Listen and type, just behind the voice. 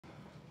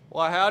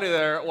Well, howdy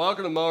there.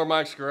 Welcome to Mower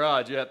Mike's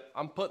Garage. Yet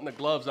I'm putting the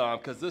gloves on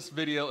because this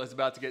video is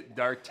about to get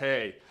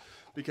dark-tay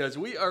because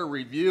we are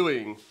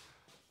reviewing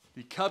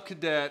the Cub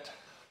Cadet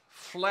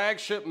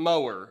flagship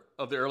mower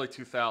of the early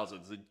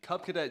 2000s, the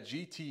Cub Cadet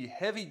GT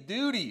heavy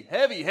duty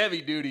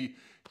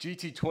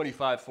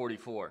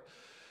GT2544.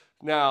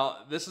 Now,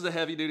 this is a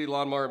heavy duty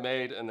lawnmower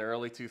made in the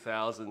early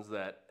 2000s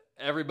that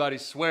everybody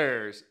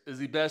swears is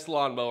the best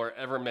lawnmower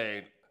ever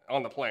made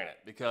on the planet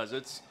because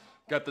it's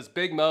got this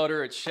big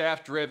motor, it's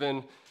shaft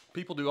driven.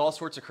 People do all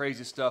sorts of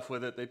crazy stuff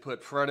with it. They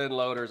put front end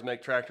loaders,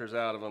 make tractors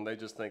out of them. They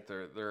just think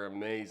they're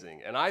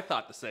amazing. And I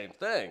thought the same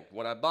thing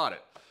when I bought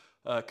it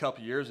a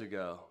couple years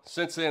ago.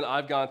 Since then,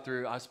 I've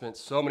spent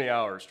so many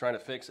hours trying to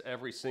fix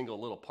every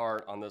single little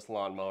part on this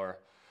lawnmower.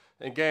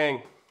 And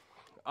gang,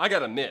 I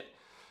gotta admit,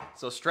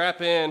 so strap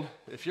in.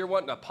 If you're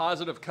wanting a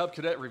positive Cub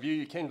Cadet review,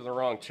 you came to the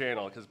wrong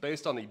channel because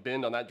based on the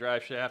bend on that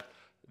drive shaft,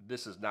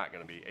 this is not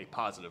gonna be a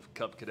positive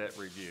Cub Cadet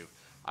review.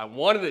 I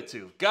wanted it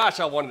to, gosh,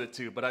 I wanted it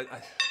to, but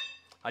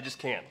I just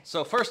can't.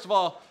 So first of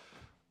all,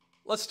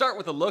 let's start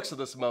with the looks of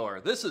this mower.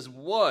 This is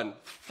one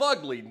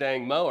fugly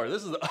dang mower.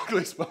 This is the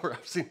ugliest mower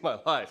I've seen in my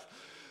life.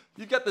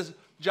 You've got this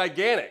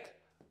gigantic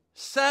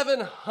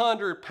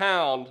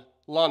 700-pound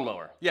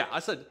lawnmower. Yeah, I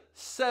said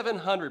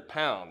 700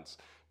 pounds.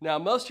 Now,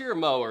 most of your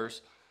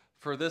mowers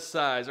for this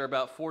size are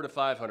about 400 to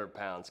 500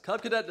 pounds.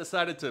 Cub Cadet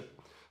decided to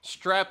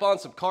strap on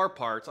some car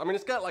parts. I mean,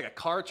 it's got like a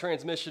car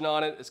transmission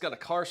on it. It's got a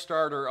car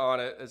starter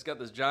on it. It's got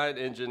this giant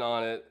engine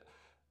on it.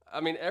 I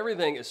mean,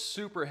 everything is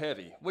super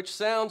heavy, which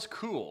sounds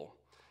cool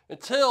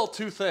until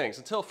two things.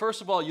 Until,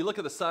 first of all, you look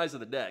at the size of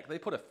the deck. They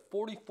put a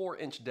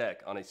 44-inch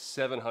deck on a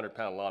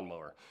 700-pound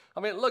lawnmower. I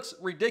mean, it looks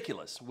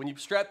ridiculous. When you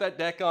strap that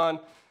deck on,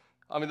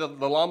 I mean, the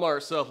lawnmower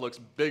itself looks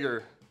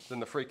bigger than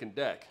the freaking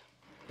deck.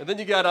 And then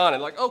you got on it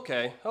like,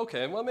 okay,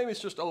 well, maybe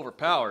it's just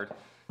overpowered.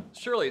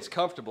 Surely it's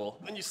comfortable.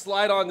 Then you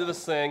slide onto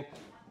this thing,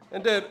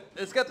 and dude,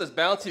 it's got this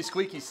bouncy,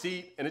 squeaky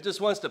seat, and it just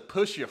wants to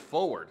push you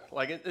forward.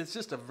 Like, it's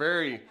just a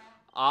very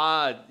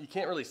odd, you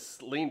can't really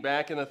lean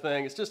back in the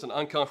thing. It's just an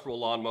uncomfortable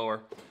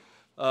lawnmower.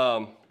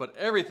 But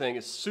everything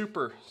is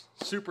super,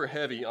 super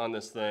heavy on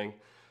this thing.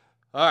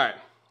 All right,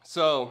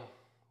 so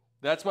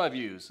that's my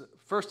views.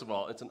 First of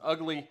all, it's an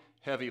ugly,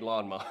 heavy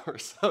lawnmower.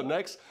 So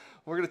next,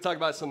 we're gonna talk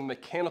about some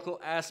mechanical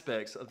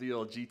aspects of the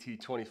old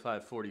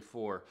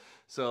GT2544.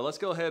 So let's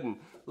go ahead and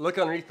look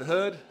underneath the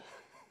hood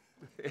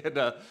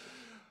and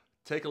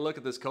take a look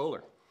at this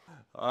Kohler.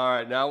 All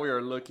right, now we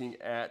are looking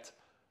at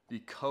the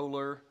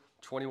Kohler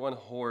 21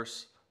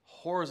 horse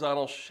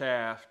horizontal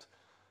shaft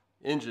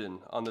engine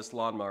on this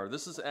lawnmower.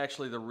 This is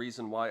actually the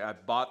reason why I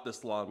bought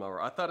this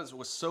lawnmower. I thought it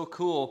was so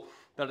cool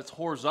that it's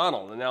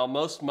horizontal. And now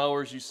most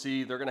mowers you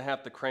see, they're gonna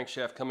have the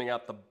crankshaft coming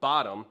out the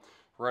bottom,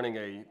 running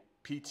a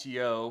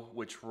PTO,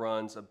 which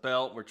runs a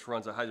belt, which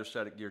runs a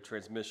hydrostatic gear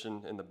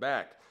transmission in the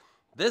back.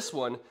 This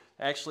one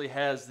actually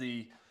has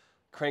the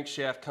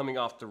crankshaft coming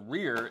off the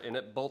rear and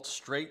it bolts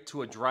straight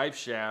to a drive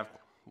shaft,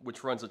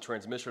 which runs a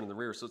transmission in the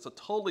rear. So it's a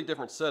totally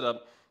different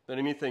setup than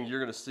anything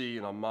you're gonna see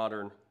in a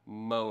modern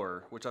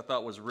mower, which I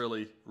thought was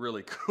really,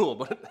 really cool,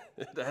 but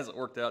it hasn't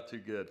worked out too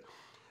good.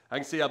 I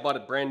can see I bought a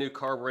brand new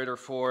carburetor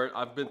for it.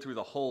 I've been through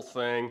the whole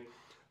thing,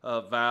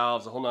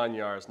 valves, the whole 9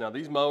 yards. Now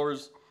these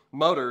motors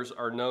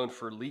are known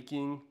for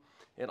leaking,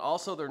 and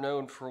also they're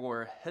known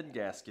for head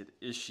gasket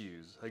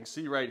issues. I can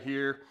see right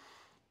here,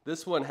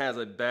 this one has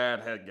a bad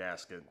head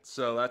gasket.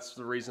 So that's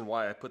the reason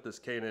why I put this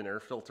K&N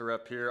air filter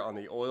up here on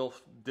the oil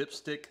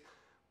dipstick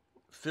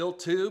fill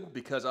tube,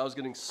 because I was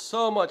getting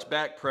so much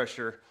back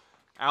pressure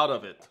out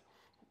of it.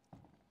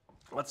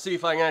 Let's see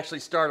if I can actually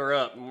start her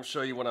up and we'll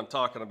show you what I'm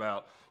talking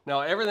about. Now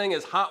everything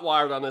is hot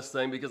wired on this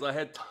thing because I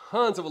had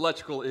tons of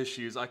electrical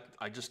issues I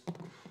just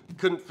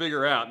couldn't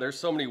figure out. There's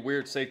so many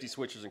weird safety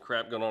switches and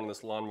crap going on in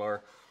this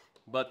lawnmower.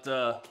 But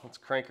let's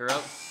crank her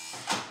up.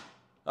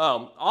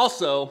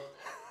 Also,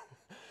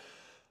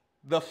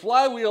 the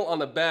flywheel on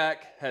the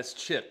back has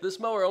chipped.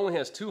 This mower only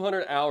has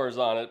 200 hours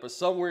on it, but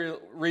some weird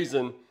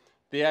reason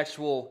the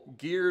actual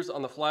gears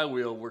on the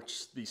flywheel,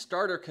 which the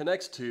starter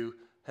connects to,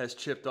 has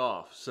chipped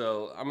off.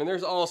 So, I mean,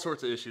 there's all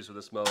sorts of issues with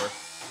this mower.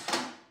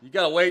 You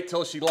gotta wait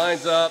till she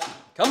lines up.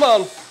 Come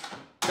on,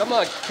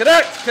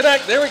 connect,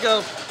 there we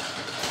go.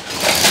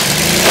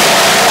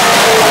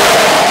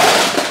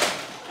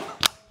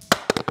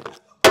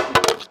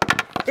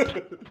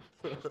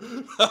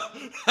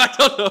 I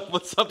don't know,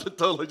 but something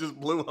totally just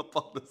blew up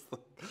on this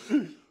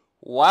thing.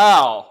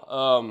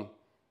 Wow.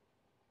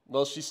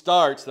 Well, she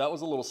starts. That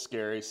was a little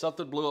scary.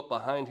 Something blew up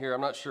behind here.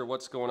 I'm not sure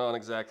what's going on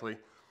exactly.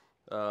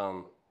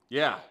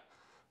 Yeah.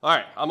 All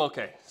right, I'm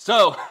okay.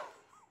 So,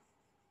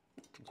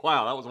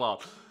 wow, that was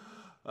wild.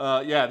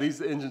 Yeah,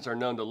 these engines are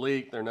known to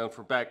leak. They're known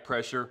for back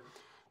pressure.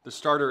 The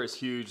starter is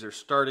huge. There's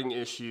starting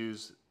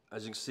issues.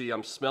 As you can see,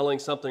 I'm smelling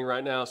something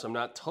right now, so I'm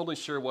not totally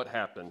sure what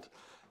happened.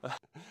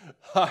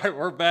 All right,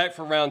 we're back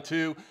for round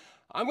two.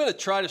 I'm gonna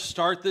try to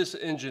start this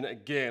engine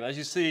again. As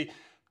you see,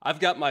 I've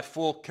got my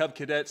full Cub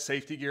Cadet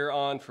safety gear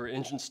on for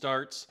engine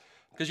starts,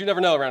 because you never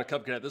know around a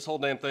Cub Cadet, this whole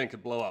damn thing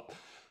could blow up.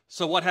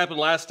 So what happened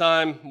last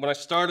time when I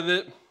started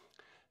it,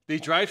 the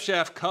drive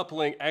shaft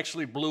coupling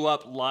actually blew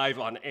up live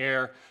on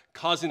air,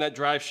 causing that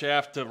drive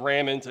shaft to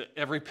ram into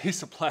every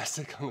piece of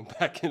plastic on the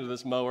back end of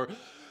this mower,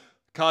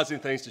 causing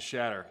things to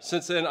shatter.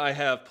 Since then, I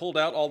have pulled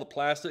out all the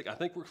plastic. I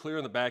think we're clear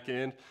on the back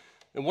end.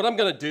 And what I'm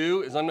gonna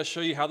do is I'm gonna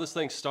show you how this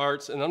thing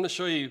starts, and I'm gonna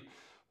show you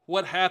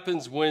what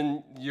happens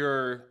when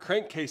your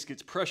crankcase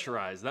gets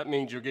pressurized. That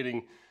means you're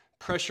getting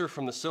pressure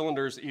from the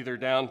cylinders either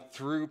down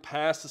through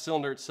past the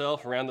cylinder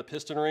itself, around the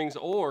piston rings,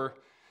 or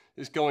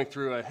is going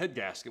through a head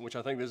gasket, which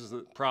I think this is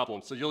the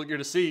problem. So you're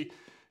to see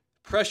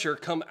pressure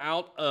come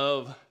out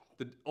of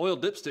the oil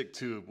dipstick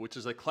tube, which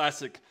is a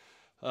classic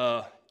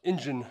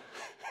engine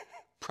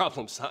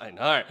problem sign.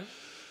 All right.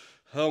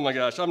 Oh my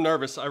gosh, I'm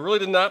nervous. I really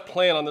did not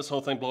plan on this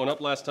whole thing blowing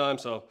up last time,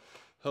 so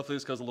hopefully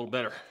this goes a little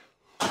better.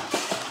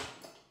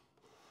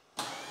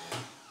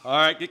 All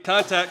right, get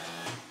contact.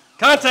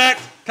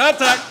 Contact!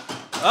 Contact!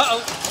 Uh-oh.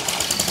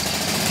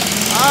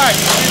 All right,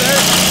 see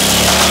there?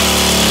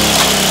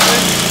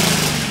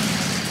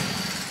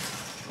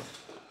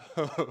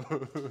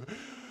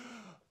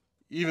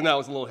 Even that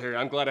was a little hairy.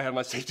 I'm glad I had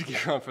my safety gear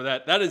on for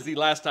that. That is the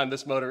last time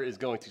this motor is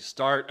going to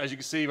start. As you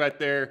can see right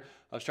there,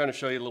 I was trying to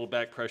show you a little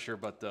back pressure,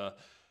 but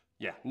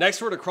yeah.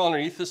 Next, we're going to crawl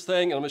underneath this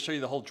thing, and I'm going to show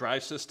you the whole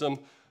drive system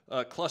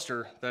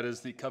cluster. That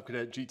is the Cub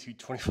Cadet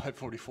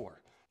GT2544. All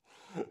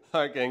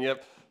right, gang,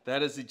 yep.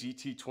 That is the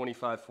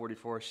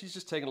GT2544. She's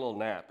just taking a little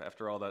nap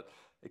after all that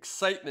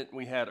excitement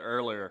we had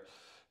earlier.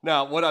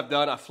 Now, what I've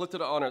done, I flipped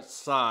it on its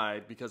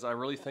side because I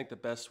really think the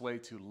best way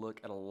to look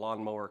at a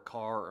lawnmower,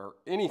 car, or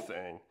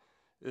anything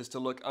is to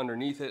look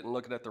underneath it and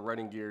look at the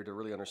running gear to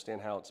really understand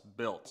how it's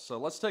built. So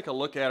let's take a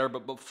look at her,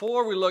 but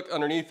before we look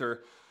underneath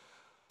her,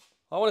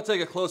 I want to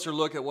take a closer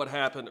look at what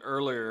happened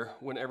earlier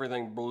when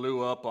everything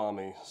blew up on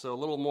me. So a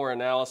little more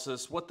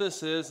analysis. What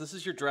this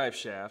is your drive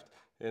shaft,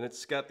 and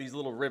it's got these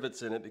little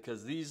rivets in it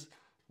because these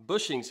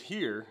bushings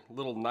here,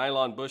 little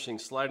nylon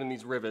bushings, slide in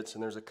these rivets,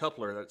 and there's a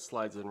coupler that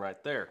slides in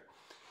right there.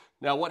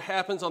 Now what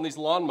happens on these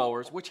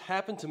lawnmowers, which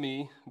happened to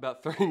me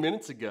about 30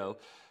 minutes ago,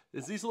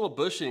 is these little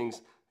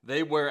bushings,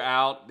 they wear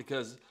out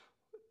because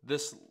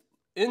this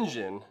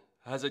engine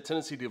has a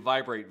tendency to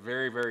vibrate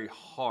very, very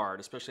hard,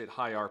 especially at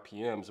high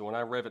RPMs. And when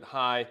I rev it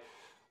high,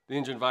 the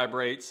engine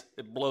vibrates,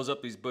 it blows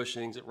up these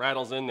bushings, it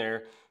rattles in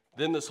there,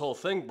 then this whole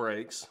thing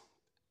breaks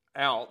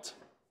out,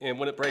 and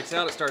when it breaks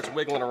out, it starts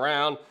wiggling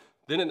around,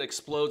 then it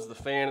explodes the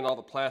fan and all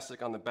the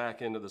plastic on the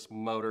back end of this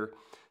motor.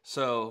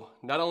 So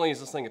not only is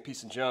this thing a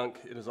piece of junk,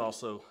 it is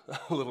also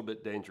a little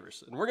bit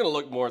dangerous. And we're gonna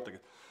look more at the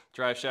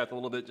drive shaft a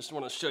little bit, just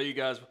wanna show you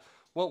guys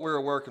what we're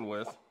working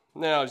with.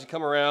 Now, as you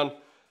come around,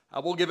 I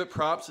will give it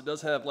props. It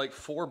does have like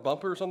 4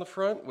 bumpers on the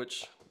front,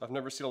 which I've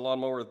never seen a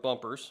lawnmower with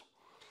bumpers.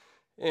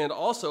 And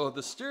also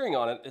the steering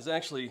on it is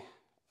actually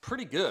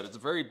pretty good. It's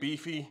very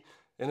beefy,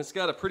 and it's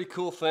got a pretty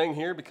cool thing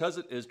here because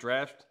it is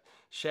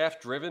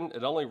shaft driven.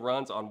 It only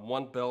runs on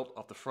one belt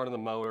off the front of the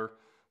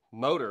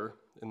motor,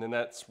 and then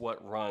that's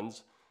what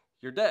runs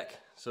your deck.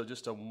 So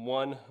just a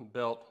one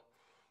belt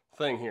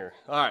thing here.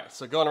 All right,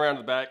 so going around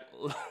to the back,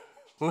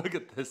 look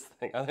at this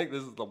thing. I think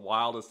this is the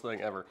wildest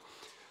thing ever.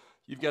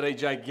 You've got a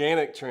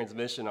gigantic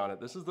transmission on it.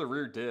 This is the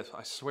rear diff.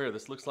 I swear,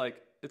 this looks like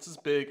it's as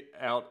big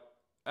out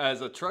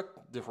as a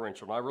truck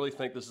differential. I really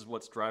think this is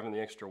what's driving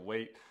the extra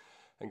weight.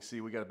 You can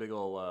see we got a big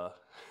old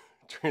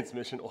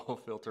transmission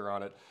oil filter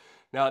on it.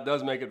 Now, it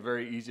does make it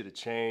very easy to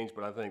change,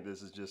 but I think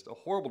this is just a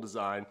horrible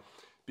design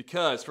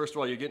because, first of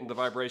all, you're getting the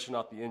vibration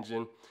off the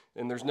engine,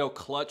 and there's no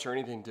clutch or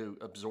anything to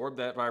absorb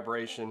that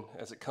vibration.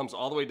 As it comes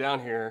all the way down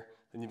here,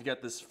 then you've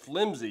got this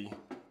flimsy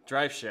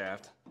drive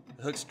shaft.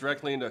 It hooks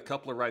directly into a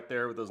coupler right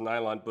there with those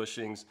nylon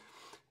bushings,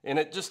 and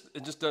it just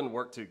doesn't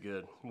work too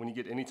good when you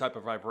get any type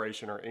of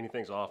vibration or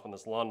anything's off on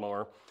this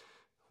lawnmower,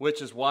 which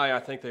is why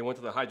I think they went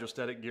to the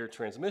hydrostatic gear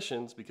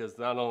transmissions, because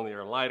not only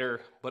are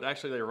lighter, but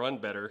actually they run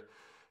better.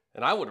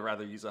 And I would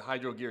rather use a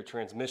hydro gear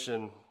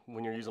transmission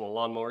when you're using a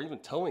lawnmower, even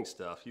towing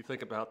stuff. You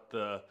think about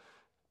the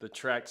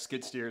tracked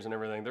skid steers and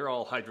everything, they're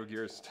all hydro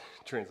gear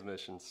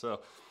transmissions.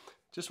 So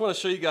just want to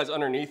show you guys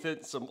underneath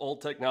it, some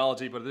old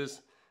technology, but it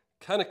is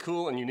kind of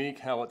cool and unique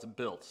how it's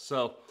built.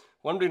 So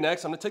what I'm gonna do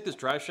next, I'm gonna take this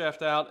drive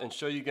shaft out and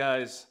show you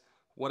guys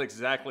what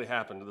exactly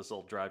happened to this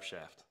old drive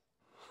shaft.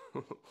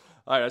 All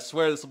right, I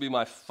swear this will be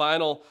my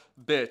final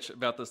bitch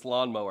about this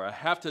lawnmower. I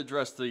have to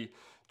address the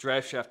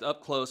drive shaft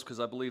up close because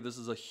I believe this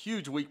is a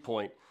huge weak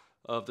point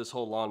of this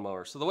whole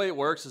lawnmower. So the way it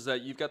works is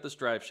that you've got this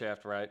drive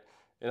shaft, right?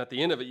 And at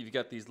the end of it, you've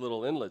got these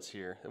little inlets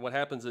here. And what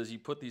happens is you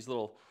put these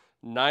little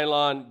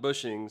nylon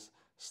bushings,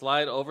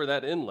 slide over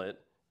that inlet,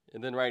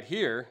 and then right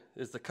here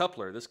is the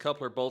coupler. This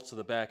coupler bolts to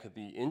the back of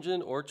the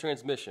engine or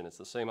transmission. It's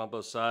the same on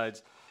both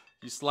sides.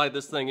 You slide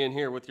this thing in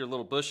here with your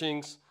little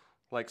bushings,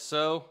 like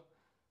so,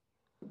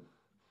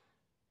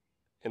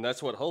 and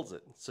that's what holds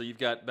it. So you've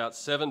got about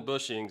 7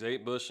 bushings,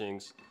 8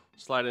 bushings,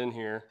 slide it in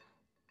here,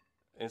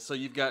 and so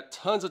you've got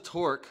tons of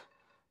torque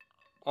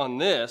on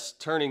this,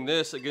 turning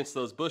this against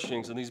those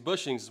bushings, and these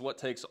bushings is what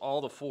takes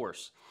all the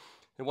force.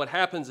 And what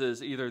happens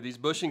is either these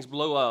bushings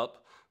blow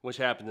up, which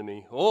happened to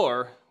me,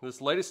 or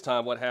this latest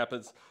time what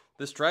happens,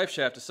 this drive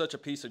shaft is such a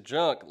piece of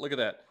junk, look at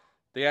that,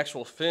 the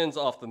actual fins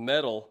off the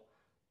metal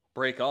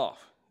break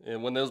off.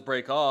 And when those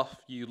break off,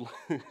 you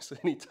lose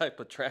any type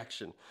of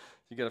traction.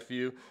 You got a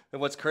few.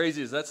 And what's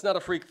crazy is that's not a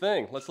freak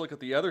thing. Let's look at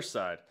the other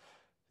side.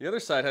 The other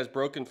side has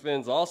broken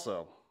fins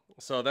also.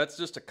 So that's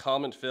just a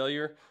common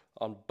failure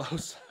on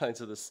both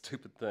sides of this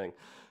stupid thing.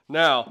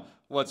 Now,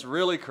 what's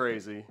really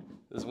crazy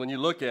is when you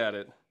look at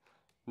it,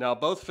 now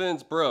both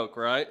fins broke,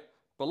 right?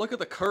 But look at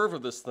the curve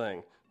of this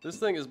thing. This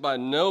thing is by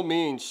no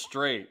means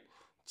straight.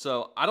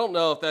 So I don't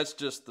know if that's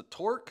just the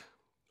torque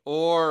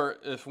or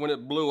if when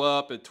it blew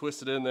up, it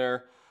twisted in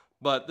there.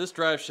 But this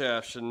drive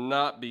shaft should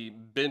not be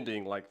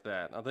bending like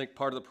that. I think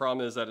part of the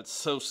problem is that it's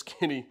so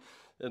skinny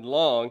and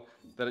long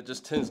that it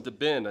just tends to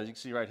bend. As you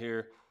can see right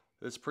here,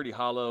 it's pretty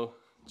hollow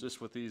just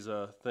with these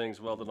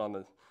things welded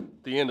on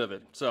the end of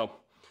it. So,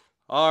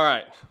 all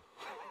right.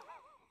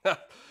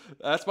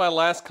 That's my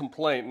last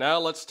complaint. Now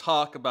let's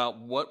talk about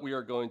what we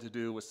are going to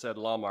do with said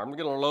lawnmower. I'm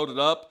going to load it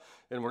up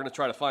and we're going to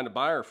try to find a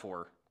buyer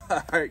for her.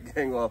 All right,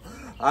 gang, well,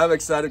 I'm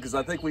excited because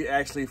I think we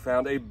actually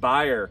found a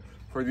buyer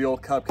for the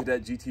old Cub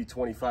Cadet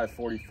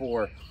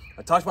GT2544.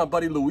 I talked to my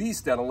buddy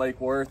Luis down in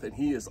Lake Worth and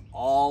he is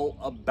all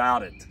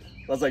about it.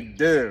 I was like,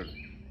 dude,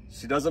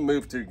 she doesn't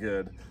move too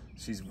good.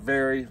 She's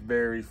very,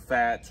 very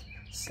fat,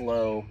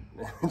 slow,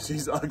 and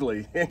she's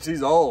ugly, and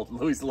she's old.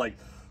 Luis is like,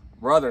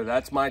 brother,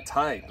 that's my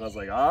type. And I was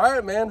like, all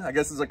right, man, I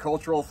guess it's a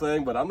cultural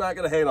thing, but I'm not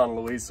gonna hate on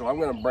Luis, so I'm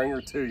gonna bring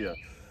her to you.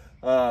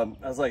 I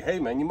was like, hey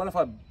man, you mind if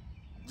I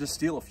just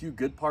steal a few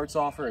good parts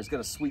off her? It's got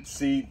a sweet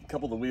seat, a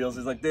couple of the wheels.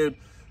 He's like, dude,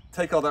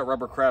 take all that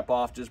rubber crap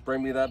off, just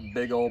bring me that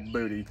big old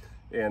booty,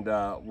 and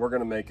we're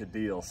gonna make a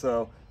deal.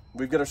 So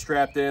we've got her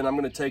strapped in. I'm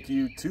gonna take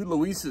you to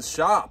Luis's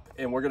shop,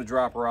 and we're gonna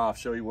drop her off,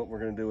 show you what we're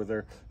gonna do with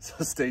her.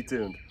 So stay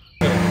tuned.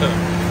 All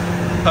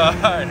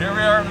right, here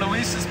we are at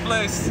Luis's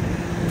place.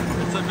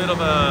 It's a bit of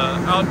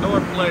an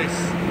outdoor place.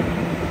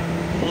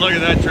 Look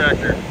at that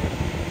tractor.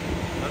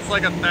 That's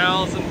like a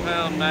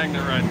 1,000-pound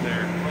magnet right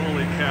there.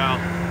 Holy cow.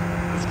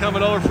 It's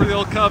coming over for the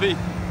old cubby.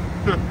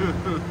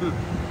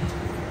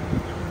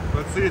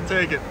 Let's see it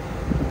take it.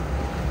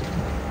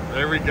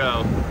 There we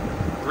go.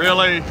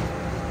 Really,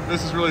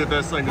 this is really the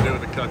best thing to do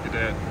with the Cub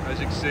Cadet. As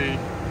you can see,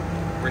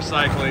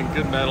 recycling,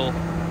 good metal.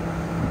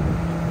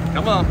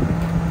 Come on,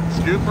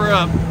 scoop her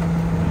up.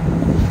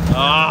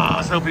 Ah, I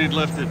was hoping he'd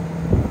lift it.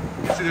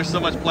 You see there's so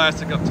much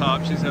plastic up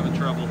top, she's having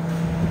trouble.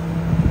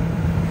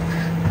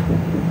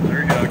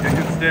 There we go, get a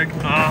good stick.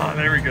 Ah,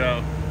 there we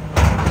go.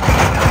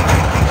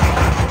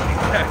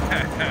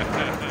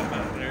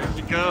 There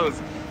she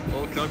goes.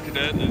 Old Cub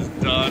Cadet is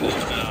done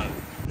and done.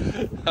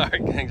 All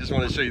right, gang, just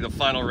want to show you the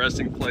final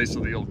resting place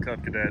of the old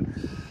Cub Cadet.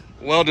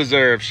 Well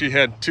deserved. She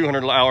had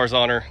 200 hours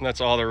on her, and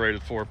that's all they're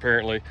rated for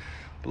apparently.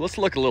 But let's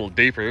look a little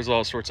deeper. There's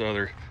all sorts of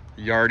other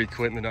yard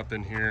equipment up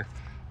in here.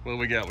 What do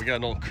we got? We got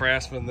an old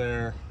Craftsman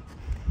there.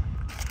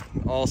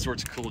 All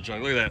sorts of cool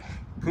junk. Look at that.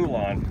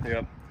 Poulon.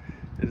 Yep.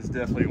 It is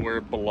definitely where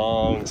it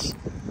belongs.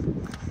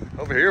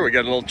 Over here we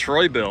got an old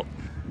Troy built.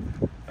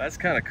 That's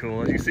kind of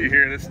cool. As you can see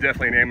here, this is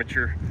definitely an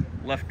amateur.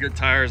 Left good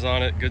tires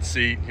on it, good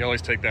seat. You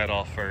always take that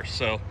off first.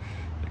 So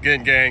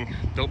again, gang,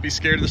 don't be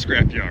scared of the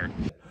scrapyard.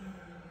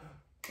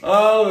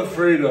 Oh, the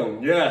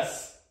freedom.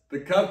 Yes. The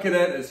Cub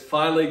Cadet is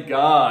finally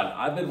gone.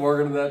 I've been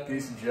working on that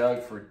piece of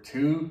junk for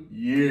 2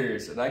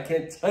 years, and I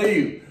can't tell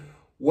you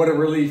what a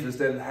relief it is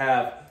to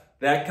have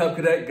that Cub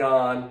Cadet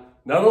gone.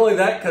 Not only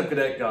that Cub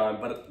Cadet gone,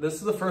 but this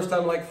is the first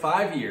time in like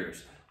 5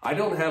 years. I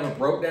don't have a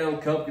broke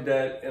down Cub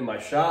Cadet in my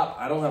shop.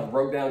 I don't have a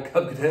broke down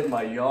Cub Cadet in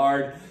my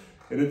yard,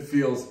 and it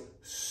feels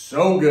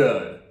so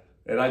good.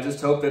 And I just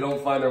hope they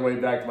don't find their way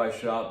back to my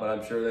shop, but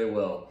I'm sure they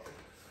will.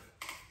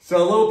 So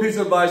a little piece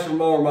of advice from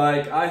Mower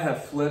Mike. I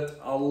have flipped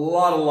a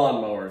lot of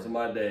lawnmowers in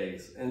my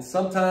days. And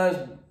sometimes,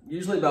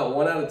 usually about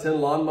 1 out of 10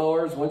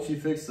 lawnmowers, once you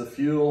fix the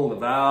fuel and the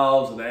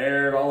valves and the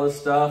air and all this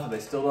stuff and they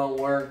still don't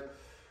work,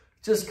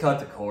 just cut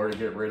the cord and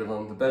get rid of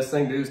them. The best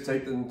thing to do is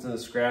take them to the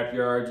scrap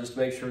yard, just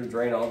make sure to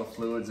drain all the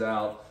fluids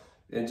out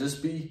and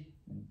just be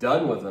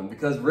done with them.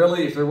 Because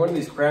really, if they're one of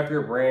these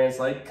crappier brands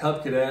like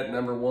Cub Cadet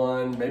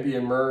 #1, maybe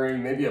a Murray,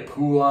 maybe a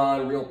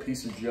Poulon, real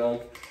piece of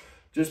junk,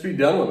 just be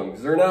done with them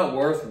because they're not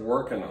worth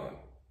working on.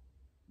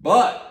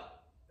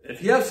 But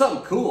if you have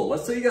something cool,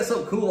 let's say you got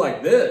something cool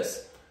like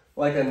this,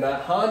 like a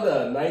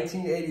Honda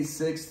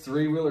 1986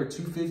 three-wheeler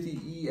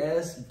 250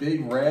 ES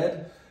Big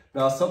Red.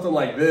 Now something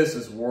like this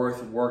is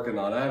worth working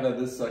on. I have had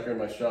this sucker in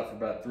my shop for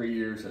about 3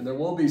 years, and there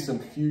will be some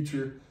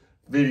future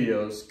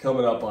videos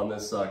coming up on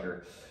this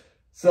sucker.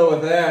 So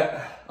with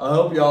that, I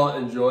hope y'all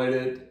enjoyed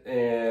it.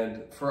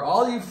 And for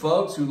all you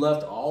folks who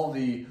left all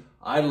the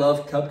I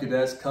love Cub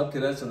Cadets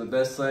are the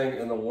best thing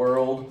in the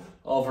world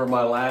over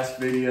my last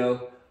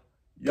video,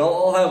 y'all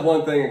all have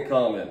one thing in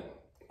common.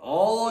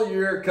 All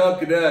your Cub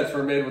Cadets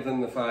were made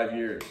within the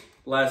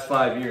last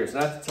 5 years.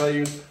 And I have to tell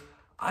you,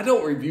 I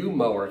don't review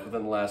mowers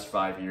within the last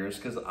 5 years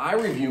because I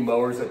review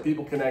mowers that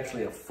people can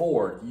actually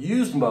afford.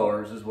 Used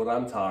mowers is what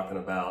I'm talking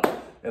about.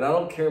 And I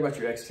don't care about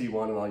your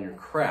XT1 and all your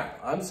crap.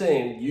 I'm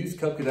saying used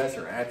Cub Cadets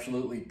are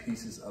absolutely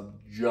pieces of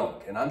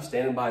junk. And I'm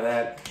standing by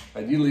that.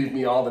 And you leave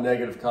me all the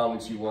negative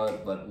comments you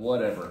want, but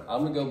whatever.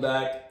 I'm gonna go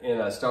back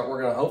and start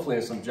working on hopefully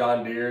on some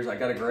John Deeres. I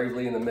got a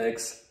Gravely in the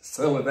mix.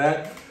 So with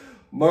that,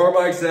 Mower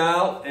Mike's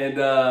out,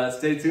 and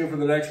stay tuned for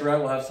the next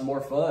round. We'll have some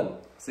more fun.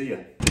 See ya.